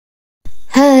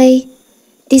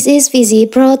This is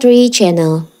Fizi Pro 3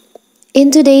 channel.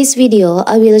 In today's video,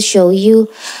 I will show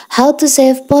you how to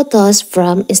save photos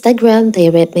from Instagram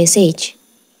direct message.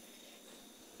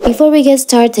 Before we get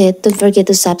started, don't forget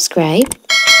to subscribe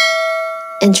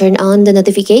and turn on the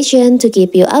notification to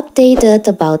keep you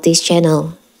updated about this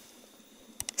channel.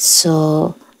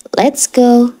 So, let's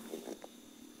go!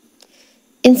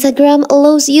 Instagram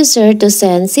allows users to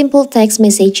send simple text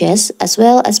messages as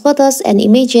well as photos and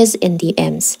images in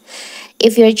DMs.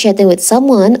 If you're chatting with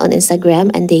someone on Instagram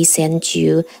and they send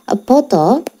you a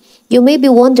photo, you may be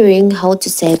wondering how to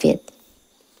save it.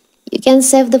 You can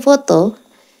save the photo.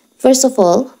 First of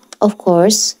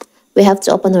course, we have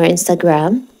to open our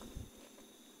Instagram.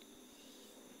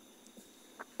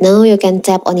 Now you can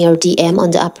tap on your DM on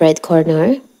the upper right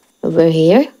corner over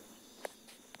here.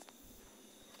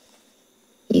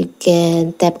 You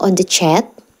can tap on the chat.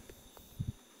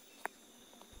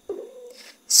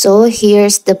 So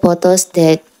here's the photos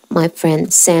that my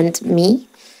friend sent me.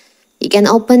 You can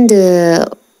open the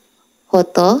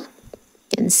photo.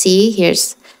 You can see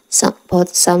here's some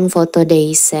photo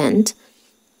they sent.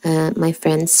 My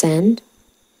friend sent.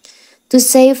 To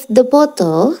save the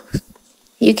photo,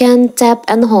 you can tap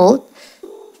and hold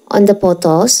on the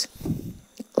photos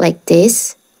like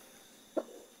this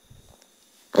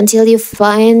until you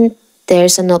find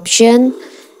there's an option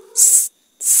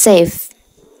save.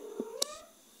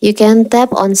 You can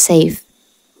tap on save.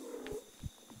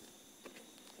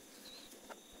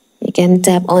 You can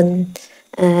tap on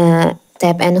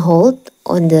tap and hold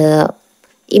on the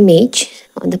image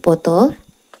on the photo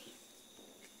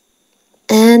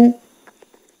and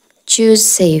choose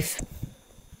save.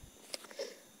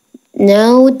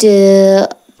 Now the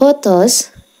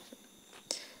photos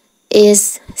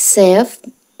is saved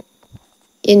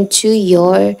into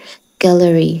your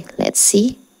gallery. Let's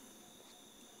see.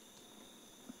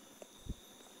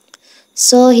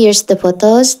 So here's the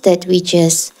photos that we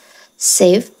just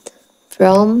saved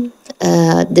from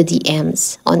the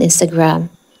DMs on Instagram.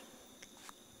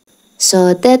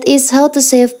 So that is how to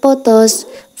save photos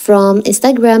from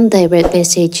Instagram direct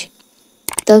message.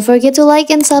 Don't forget to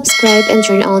like and subscribe and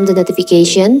turn on the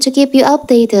notification to keep you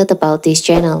updated about this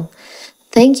channel.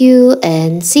 Thank you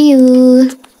and see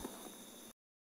you!